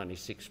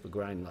 1996 for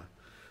Grainler.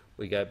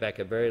 We go back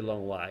a very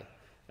long way,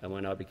 and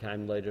when I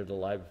became leader of the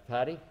Labor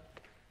Party,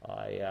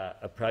 I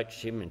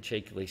approached him and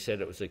cheekily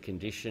said it was a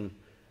condition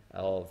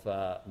of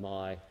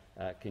my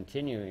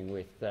continuing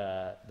with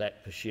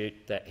that pursuit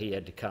that he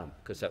had to come,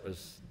 because that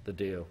was the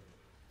deal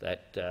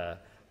that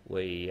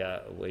we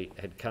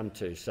had come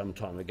to some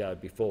time ago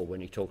before,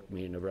 when he talked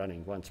me into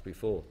running once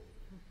before.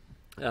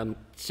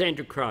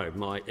 Sandra Crowe,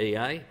 my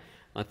EA,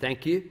 I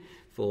thank you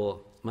for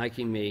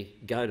making me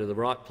go to the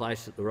right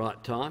place at the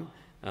right time.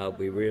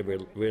 We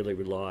really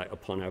rely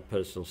upon our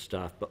personal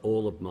staff, but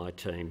all of my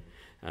team,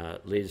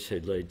 Liz, who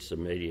leads the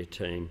media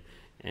team,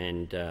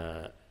 and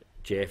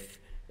Jeff,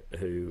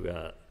 who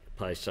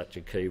plays such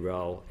a key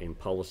role in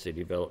policy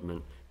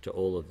development. To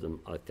all of them,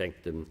 I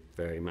thank them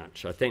very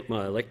much. I thank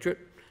my electorate,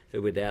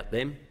 who without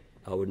them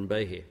I wouldn't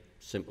be here.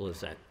 Simple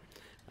as that.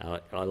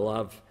 I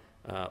love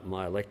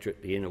my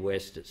electorate, the Inner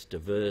West. It's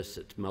diverse,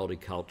 it's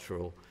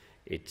multicultural,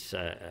 it's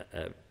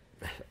a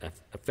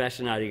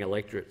fascinating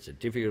electorate, it's a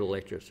difficult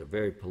electorate, it's a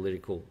very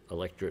political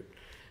electorate,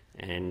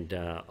 and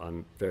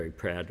I'm very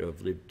proud to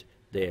have lived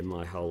there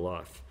my whole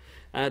life.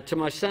 To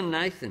my son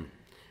Nathan,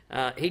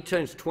 he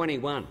turns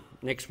 21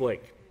 next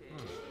week,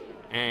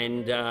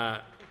 and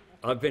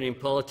I've been in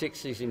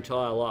politics his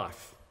entire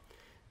life.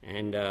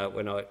 And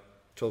when I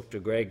talked to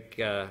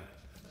Greg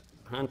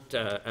Hunt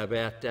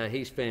about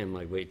his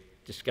family, we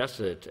discussed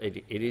it.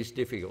 It is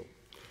difficult.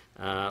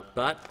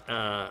 But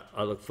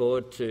I look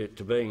forward to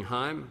being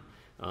home.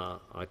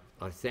 I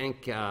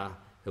thank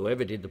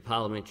whoever did the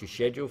parliamentary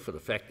schedule for the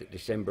fact that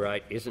December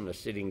 8 isn't a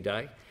sitting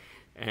day,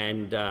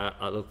 and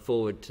I look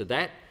forward to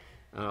that.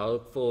 I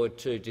look forward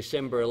to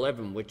December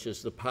 11, which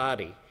is the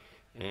party,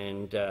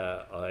 and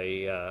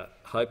I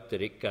hope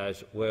that it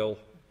goes well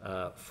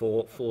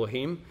for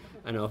him,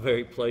 and I'm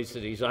very pleased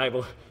that he's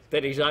able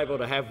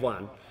to have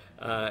one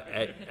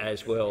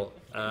as well.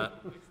 I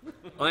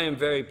am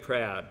very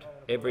proud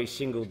every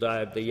single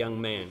day of the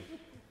young man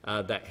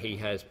that he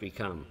has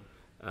become.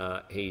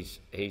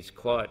 He's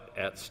quite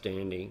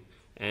outstanding,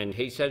 and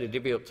he's had a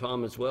difficult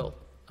time as well.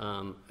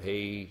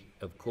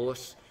 Of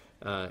course,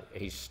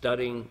 he's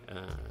studying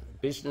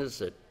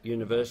business at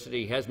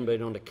university. He hasn't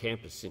been on the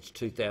campus since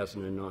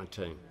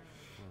 2019,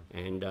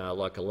 and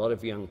like a lot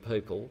of young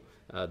people,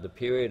 the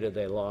period of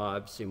their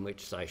lives in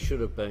which they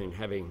should have been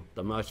having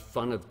the most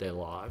fun of their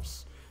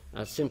lives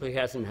simply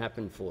hasn't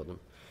happened for them,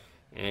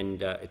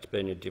 and it's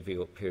been a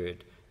difficult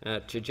period.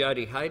 To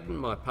Jodie Hayden,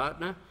 my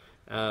partner,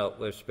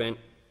 we've spent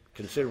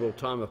considerable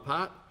time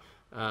apart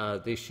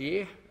this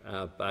year,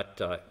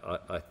 but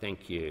I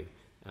thank you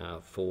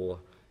for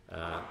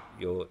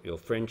your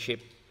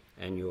friendship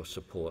and your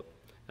support.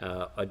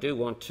 I do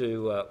want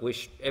to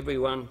wish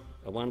everyone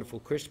a wonderful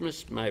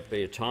Christmas. May it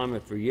be a time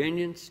of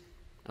reunions,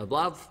 of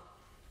love,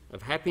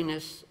 of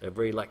happiness, of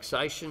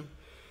relaxation,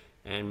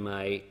 and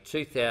may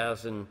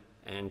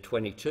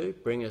 2022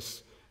 bring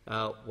us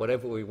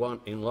whatever we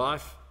want in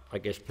life. I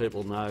guess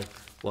people know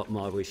what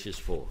my wish is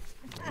for.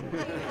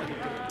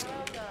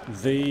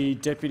 The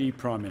Deputy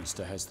Prime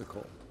Minister has the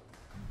call.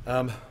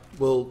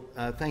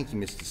 Thank you,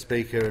 Mr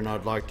Speaker, and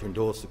I'd like to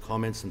endorse the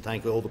comments and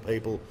thank all the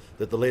people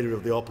that the Leader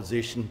of the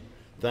Opposition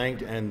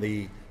thanked and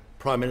the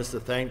Prime Minister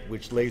thanked,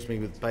 which leaves me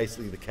with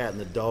basically the cat and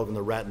the dog and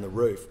the rat and the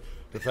roof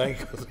to thank,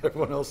 because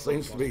everyone else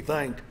seems to be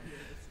thanked.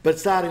 But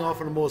starting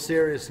off on a more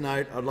serious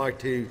note, I'd like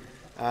to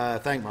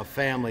thank my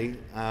family,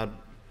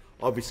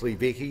 obviously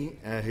Vicky,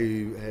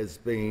 who has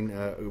been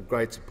a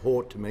great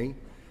support to me,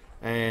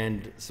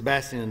 and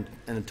Sebastian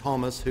and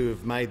Thomas, who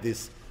have made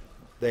this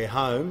their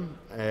home,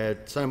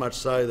 so much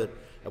so that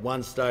at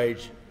one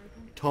stage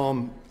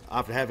Tom,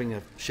 after having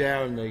a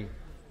shower in the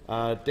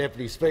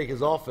Deputy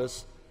Speaker's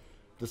office,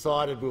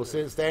 decided we'll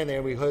stand there,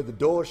 and we heard the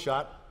door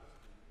shut,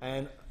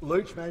 and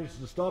Luch managed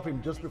to stop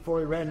him just before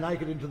he ran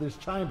naked into this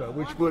chamber,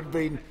 which would have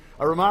been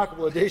a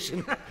remarkable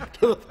addition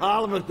to the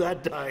Parliament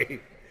that day.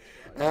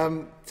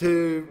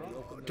 To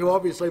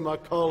obviously my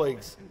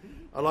colleagues,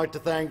 I'd like to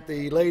thank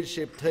the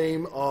leadership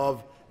team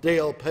of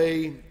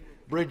DLP,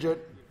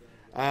 Bridget,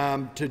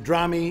 to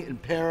Drummy and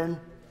Perrin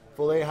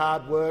for their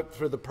hard work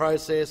through the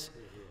process,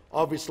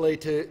 obviously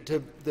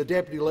to the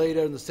Deputy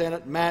Leader in the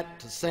Senate, Matt,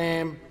 to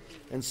Sam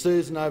and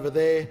Susan over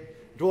there,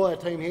 to all our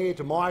team here,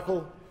 to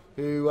Michael,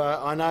 who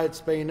I know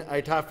it's been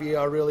a tough year.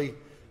 I really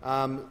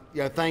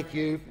thank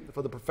you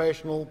for the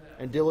professional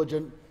and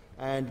diligent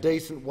and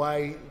decent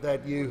way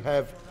that you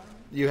have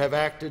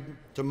acted,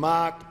 to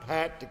Mark, to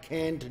Pat, to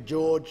Ken, to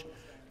George,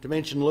 to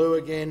mention Lou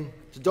again,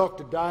 to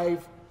Dr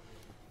Dave,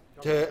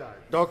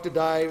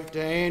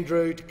 to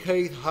Andrew, to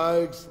Keith,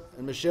 Hogues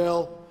and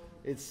Michelle.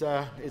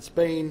 It's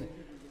been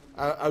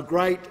a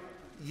great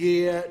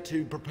year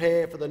to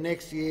prepare for the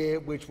next year,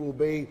 which will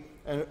be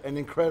an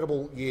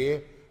incredible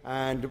year,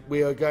 and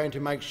we are going to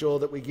make sure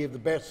that we give the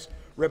best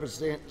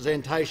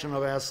representation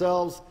of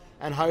ourselves,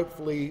 and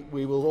hopefully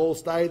we will all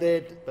stay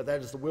there, but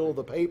that is the will of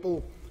the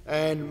people,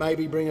 and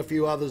maybe bring a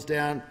few others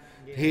down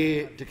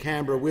here to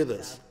Canberra with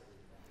us.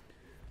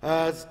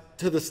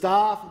 To the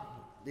staff,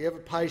 the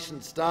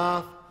ever-patient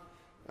staff,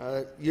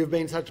 you've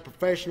been such a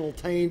professional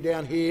team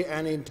down here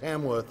and in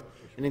Tamworth,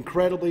 an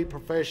incredibly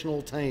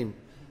professional team,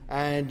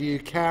 and you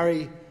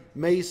carry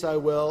me so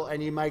well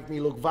and you make me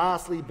look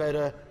vastly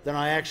better than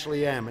I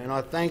actually am, and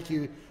I thank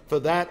you for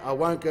that. I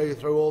won't go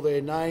through all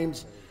their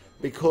names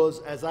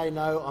because, as they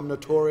know, I'm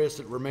notorious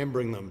at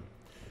remembering them.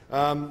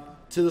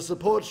 To the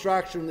support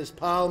structure in this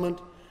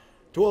parliament,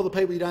 to all the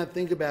people you don't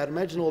think about,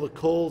 imagine all the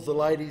calls the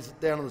ladies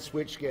down on the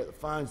switch get, the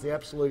phones, the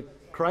absolute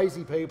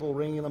crazy people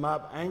ringing them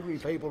up, angry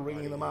people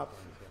ringing them up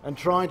and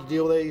trying to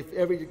deal with it. If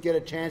ever you get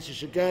a chance, you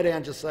should go down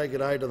and just say good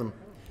day to them.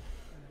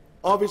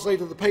 Obviously,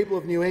 to the people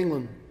of New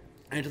England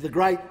and to the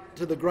great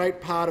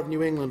part of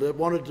New England that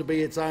wanted to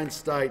be its own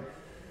state,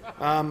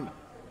 and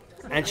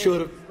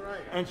should have.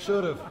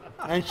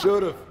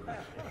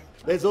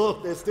 There's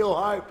still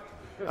hope.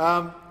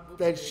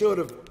 They should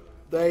have.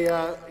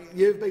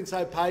 You've been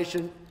so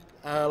patient,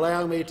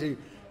 allowing me to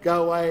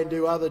go away and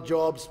do other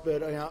jobs.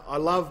 But I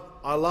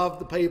love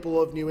the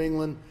people of New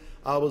England.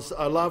 I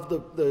love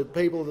the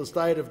people of the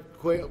state of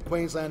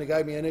Queensland who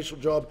gave me an initial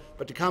job,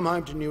 but to come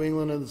home to New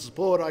England and the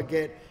support I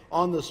get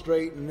on the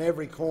street and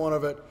every corner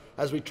of it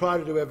as we try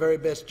to do our very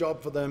best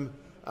job for them,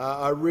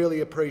 I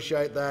really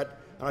appreciate that,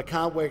 and I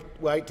can't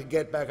wait to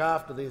get back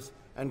after this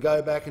and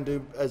go back and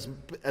do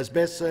as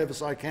best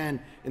service I can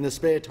in the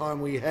spare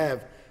time we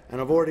have. And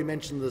I've already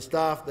mentioned the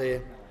staff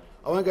there.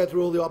 I won't go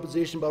through all the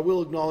opposition, but I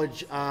will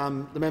acknowledge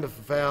the member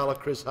for Fowler,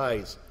 Chris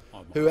Hayes,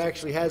 who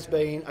actually has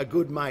been a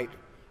good mate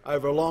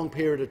over a long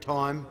period of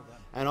time.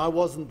 And I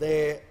wasn't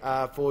there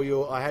for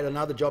you. I had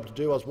another job to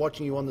do. I was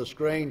watching you on the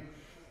screen.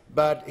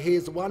 But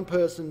here's one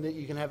person that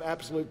you can have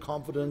absolute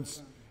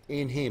confidence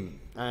in him.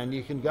 And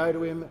you can go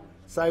to him,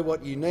 say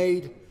what you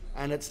need,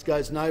 and it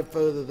goes no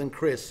further than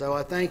Chris. So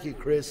I thank you,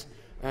 Chris,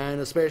 and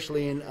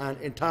especially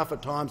in tougher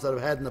times that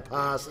I've had in the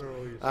past,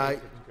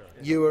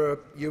 you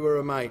were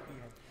a mate.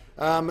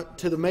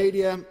 To the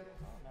media,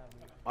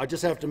 I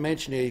just have to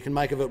mention here, you can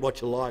make of it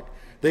what you like.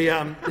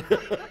 Thank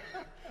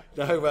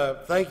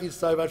you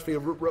so much for your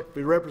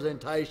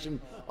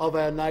representation of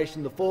our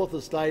nation. The Fourth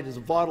Estate is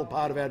a vital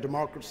part of our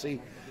democracy,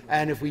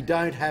 and if we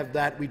don't have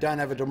that, we don't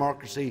have a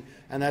democracy,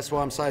 and that's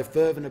why I'm so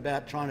fervent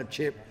about trying to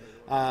chip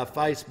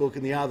Facebook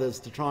and the others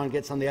to try and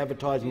get some of the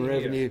advertising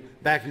revenue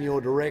back in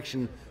your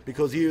direction,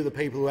 because you're the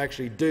people who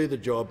actually do the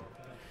job.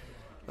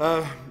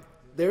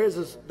 There is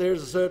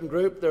a certain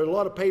group. There are a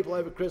lot of people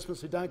over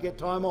Christmas who don't get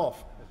time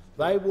off.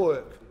 They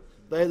work.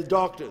 They're the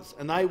doctors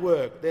and they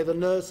work. They're the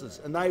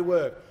nurses and they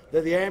work.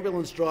 They're the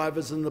ambulance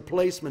drivers and the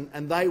policemen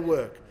and they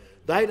work.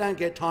 They don't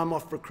get time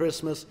off for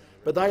Christmas,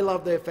 but they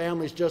love their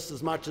families just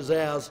as much as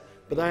ours,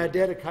 but they are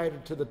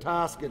dedicated to the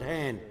task at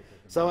hand.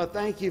 So I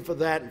thank you for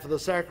that and for the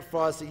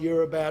sacrifice that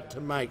you're about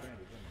to make.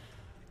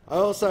 I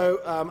also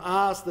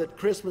ask that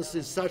Christmas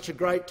is such a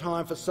great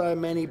time for so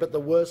many, but the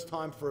worst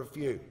time for a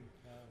few.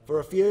 For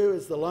a few,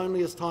 it's the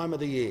loneliest time of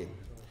the year.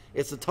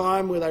 It's a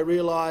time where they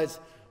realise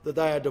that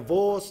they are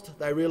divorced,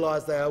 they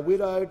realise they are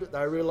widowed,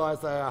 they realise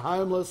they are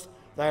homeless,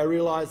 they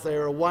realise they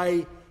are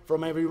away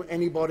from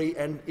anybody,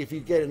 and if you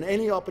get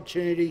any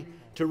opportunity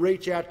to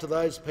reach out to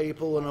those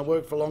people, and I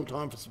worked for a long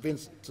time for Sir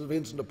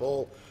Vincent de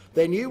Paul,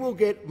 then you will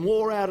get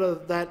more out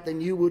of that than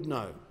you would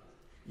know.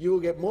 You will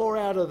get more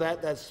out of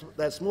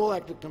that small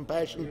act of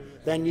compassion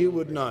than you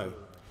would know.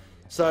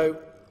 So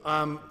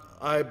I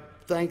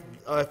thank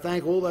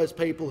all those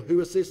people who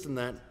assist in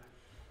that.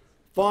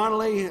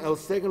 Finally,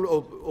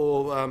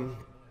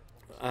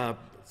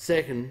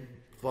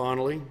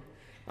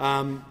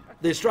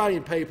 the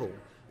Australian people.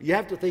 You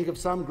have to think of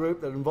some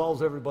group that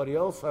involves everybody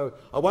else. So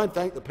I won't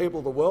thank the people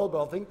of the world, but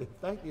I'll thank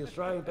the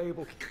Australian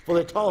people for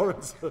their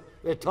tolerance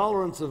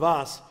of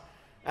us.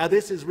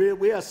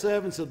 We are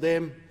servants of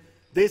them.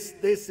 This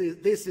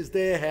is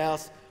their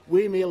house.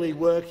 We merely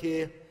work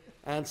here.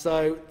 And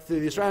so, to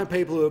the Australian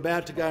people who are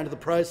about to go into the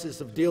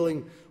process of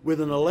dealing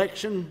with an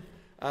election,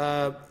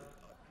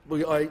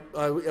 we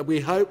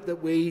hope that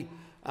we,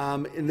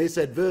 in this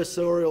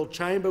adversarial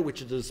chamber,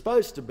 which it is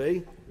supposed to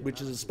be,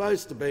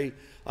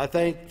 I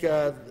thank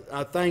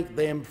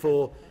them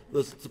for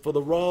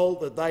the role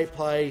that they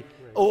play,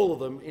 all of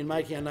them, in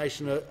making our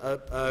nation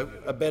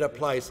a better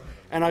place.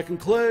 And I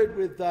conclude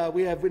with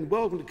we have been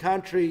welcome to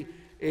country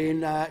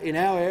in our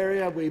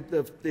area.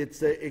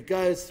 It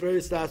goes through,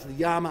 starts with the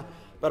Yama.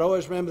 But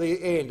always remember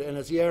the end, and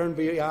it's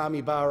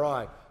Yarambi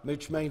Barai,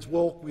 which means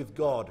walk with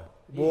God.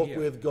 Walk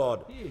with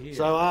God.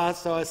 So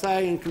I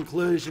say in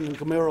conclusion in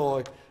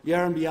Kamiroy,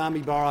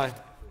 Yarambi Barai.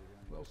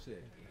 Well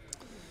said.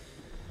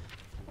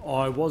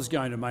 I was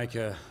going to make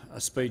a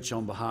speech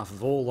on behalf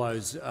of all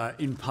those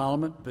in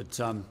Parliament, but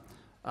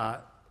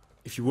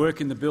if you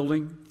work in the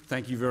building,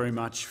 thank you very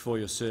much for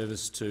your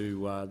service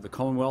to the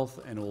Commonwealth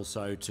and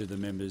also to the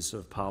members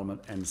of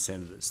Parliament and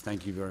senators.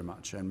 Thank you very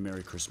much, and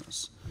Merry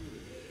Christmas.